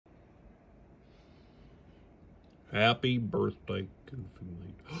Happy birthday, Goofy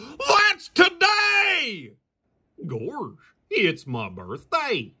Mate. That's today! Gorge, it's my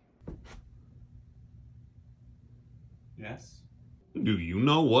birthday. Yes? Do you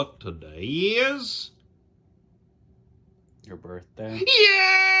know what today is? Your birthday?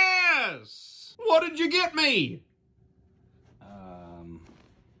 Yes! What did you get me?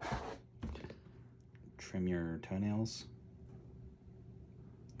 Trim your toenails?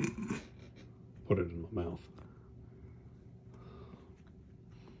 Put it in my mouth.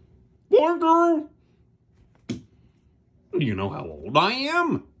 Boy, girl! Do you know how old I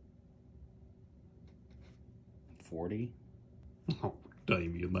am? 40? Oh,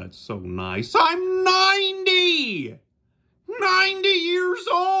 Damien, that's so nice. I'm 90! 90 years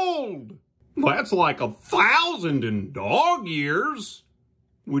old! That's like 1,000 in dog years,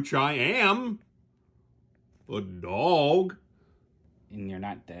 which I am. A dog. And you're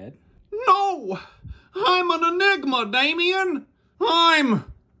not dead? No! I'm an enigma, Damien! I'm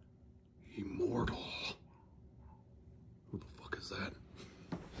immortal. Who the fuck is that?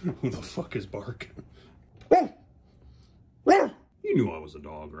 Who the fuck is barking? You knew I was a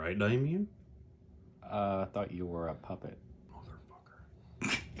dog, right, Damien? I thought you were a puppet.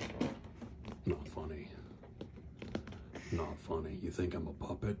 Motherfucker. Not funny. Not funny. You think I'm a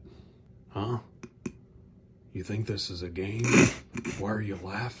puppet? Huh? You think this is a game? Why are you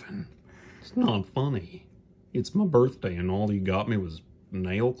laughing? It's not funny. It's my birthday and all you got me was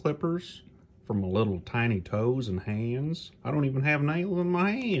nail clippers for my little tiny toes and hands. I don't even have nails in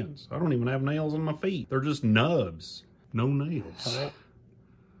my hands. I don't even have nails in my feet. They're just nubs. No nails.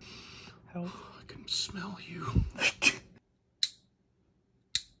 Help. I can smell you.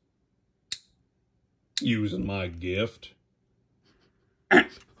 Using my gift.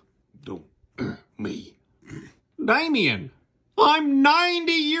 Don't me. Damien, I'm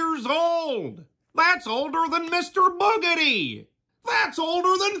 90 years old. That's older than Mr. Boogedy. That's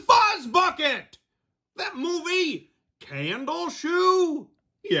older than Fuzz Bucket. That movie, Candle Shoe.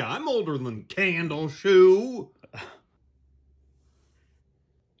 Yeah, I'm older than Candle Shoe.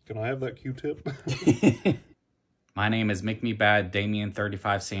 Can I have that Q-tip? My name is Make Me Bad, Damien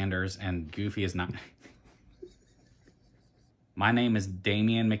 35 Sanders, and Goofy is not... My name is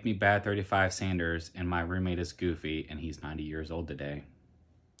Damien Make Me Bad 35 Sanders, and my roommate is Goofy, and he's 90 years old today.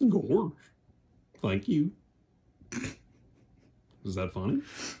 Gorge. Thank you. Is that funny?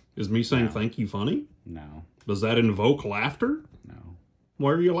 Is me saying thank you funny? No. Does that invoke laughter? No.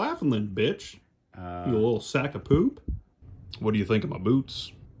 Why are you laughing then, bitch? You little sack of poop? What do you think of my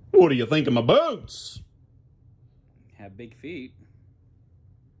boots? What do you think of my boots? Have big feet.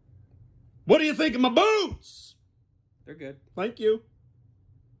 What do you think of my boots? They're good. Thank you.